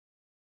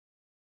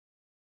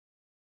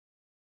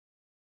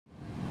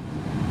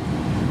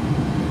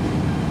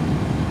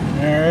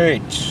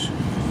Alright,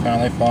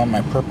 finally found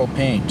my purple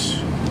paint.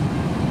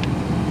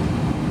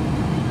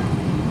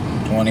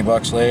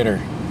 $20 later.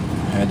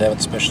 I had to have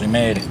it specially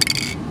made.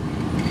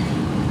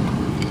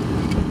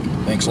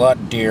 Thanks a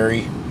lot,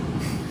 dearie.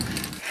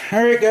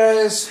 Alright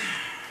guys.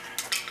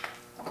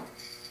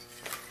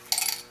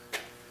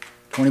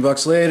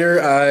 $20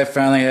 later, I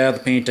finally have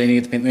the paint I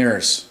need to paint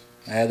mirrors.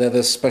 I had to have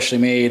this specially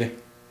made. It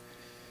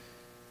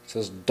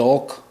says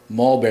Dulk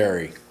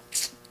Mulberry.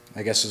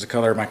 I guess is the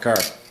color of my car.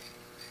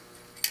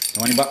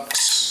 $20.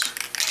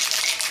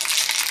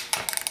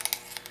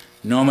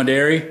 Noma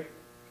Dairy.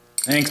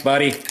 Thanks,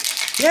 buddy.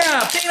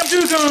 Yeah, Paintin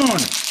two-tone!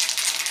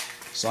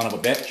 Son of a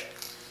bitch.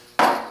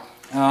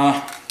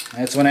 I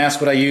had someone ask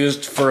what I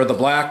used for the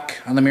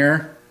black on the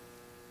mirror.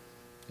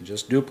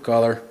 Just dupe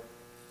color.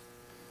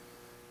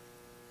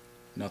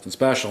 Nothing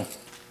special.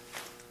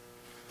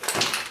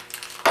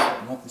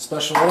 Nothing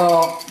special at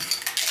all.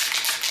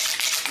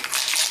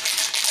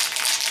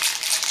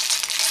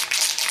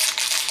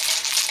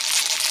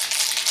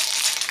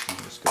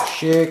 Just go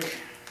shake.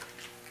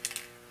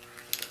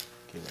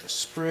 Give it a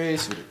spray,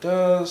 see what it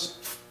does.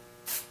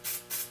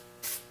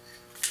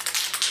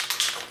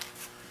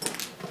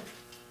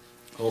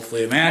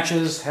 Hopefully it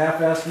matches,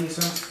 half-ass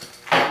decent.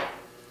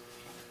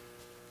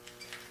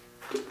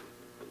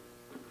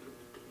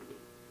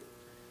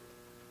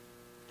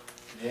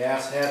 The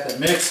ass hat that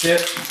mixed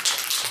it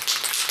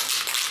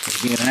was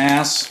being an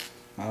ass.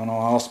 I don't know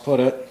how else to put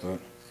it, but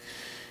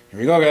here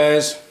we go,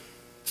 guys.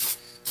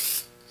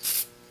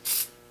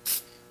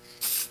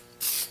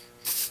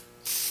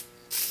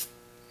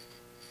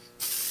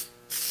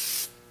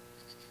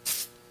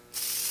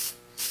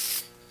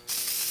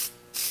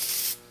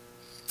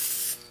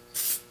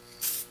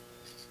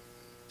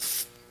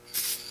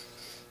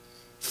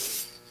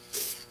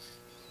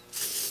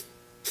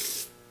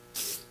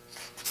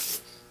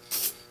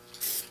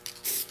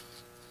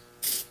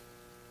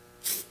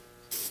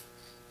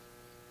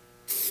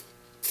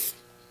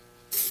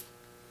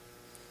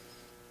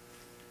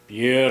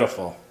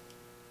 Beautiful.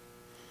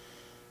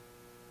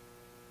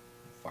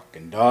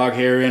 Fucking dog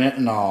hair in it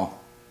and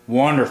all.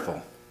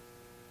 Wonderful.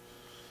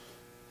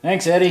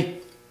 Thanks,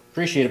 Eddie.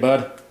 Appreciate it,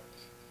 bud.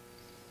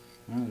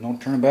 Well,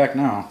 don't turn it back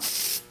now.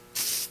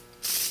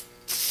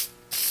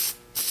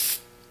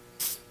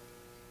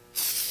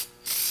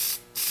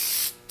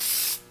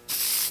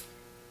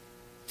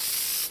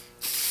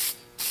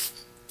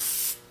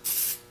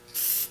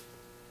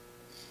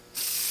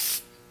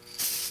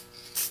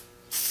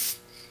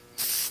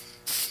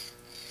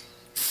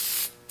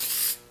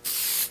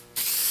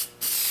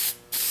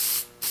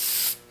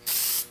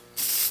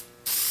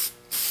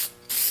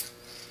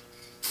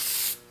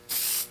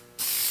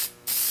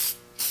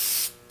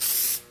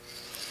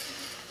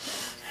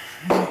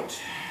 Right.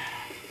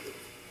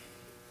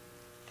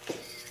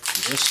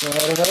 This side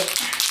of it.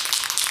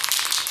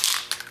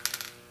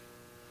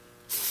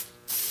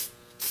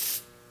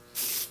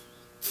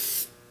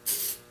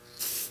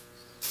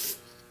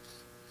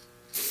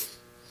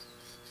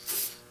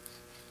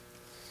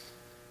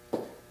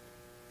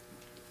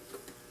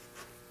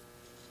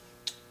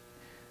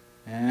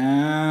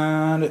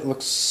 And it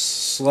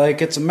looks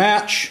like it's a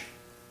match.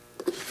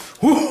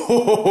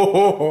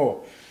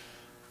 Whoa!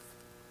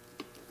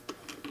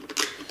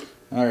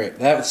 Alright,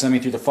 that would send me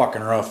through the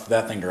fucking roof if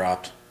that thing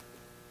dropped.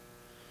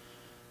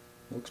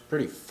 Looks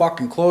pretty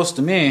fucking close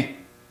to me.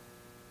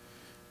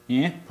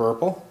 Yeah,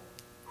 purple.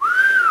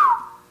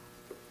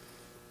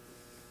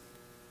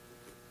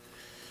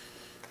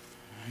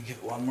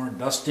 Get one more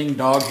dusting,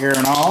 dog hair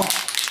and all.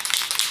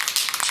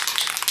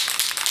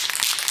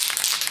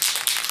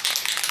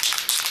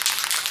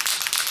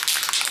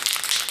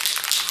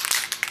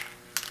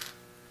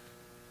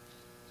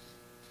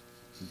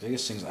 The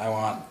biggest things I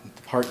want,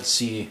 the part you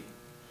see.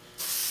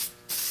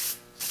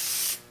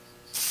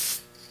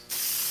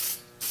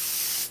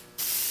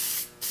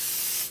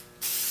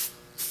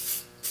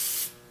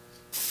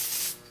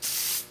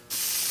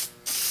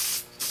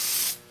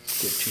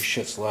 Give two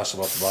shits less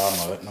about the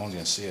bottom of it. No one's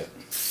gonna see it.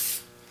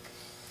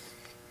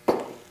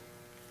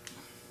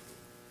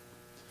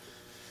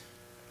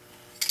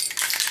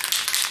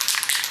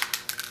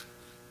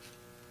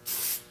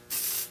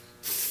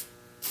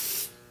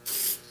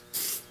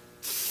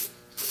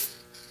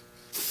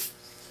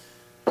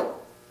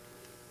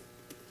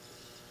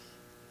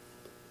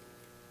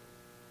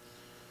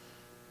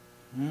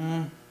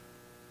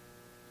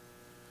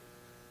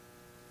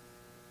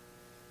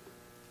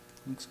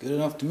 Looks good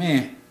enough to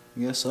me. I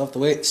guess I'll have to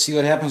wait to see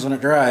what happens when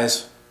it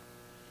dries.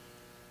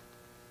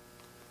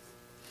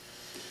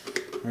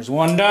 There's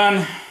one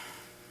done.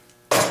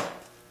 Hang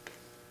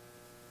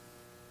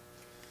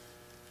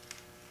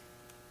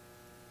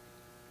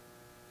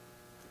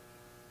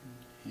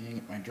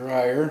at my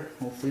dryer.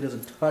 Hopefully it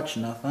doesn't touch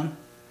nothing.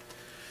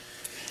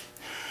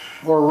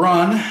 Or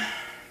run.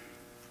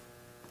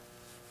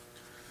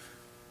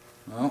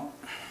 Well,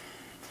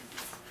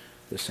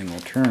 this thing will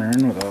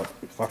turn without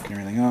fucking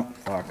everything up.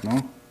 Fuck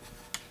no.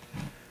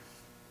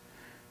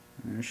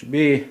 There should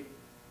be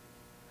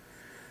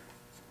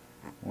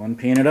one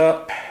painted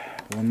up,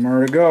 one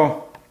more to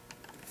go.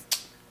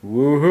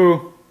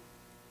 Woohoo!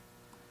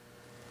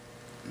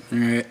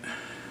 Alright.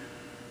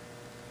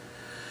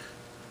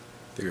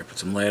 Figure I put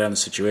some light on the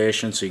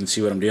situation so you can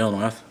see what I'm dealing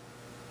with.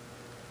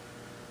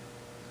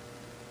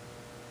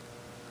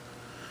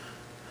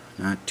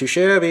 Not too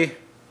shabby.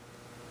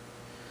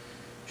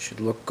 Should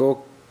look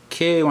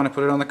okay when I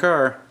put it on the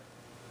car.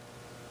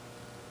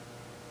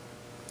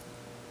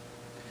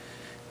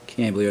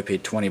 Can't believe I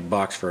paid 20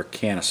 bucks for a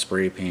can of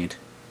spray paint.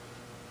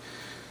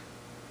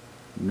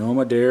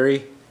 Noma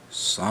Dairy,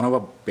 son of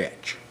a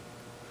bitch.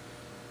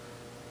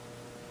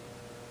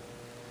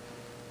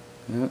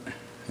 Yep,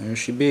 there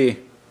she be.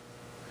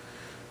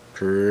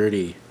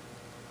 Pretty.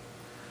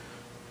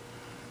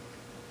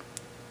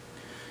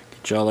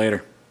 Catch y'all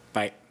later.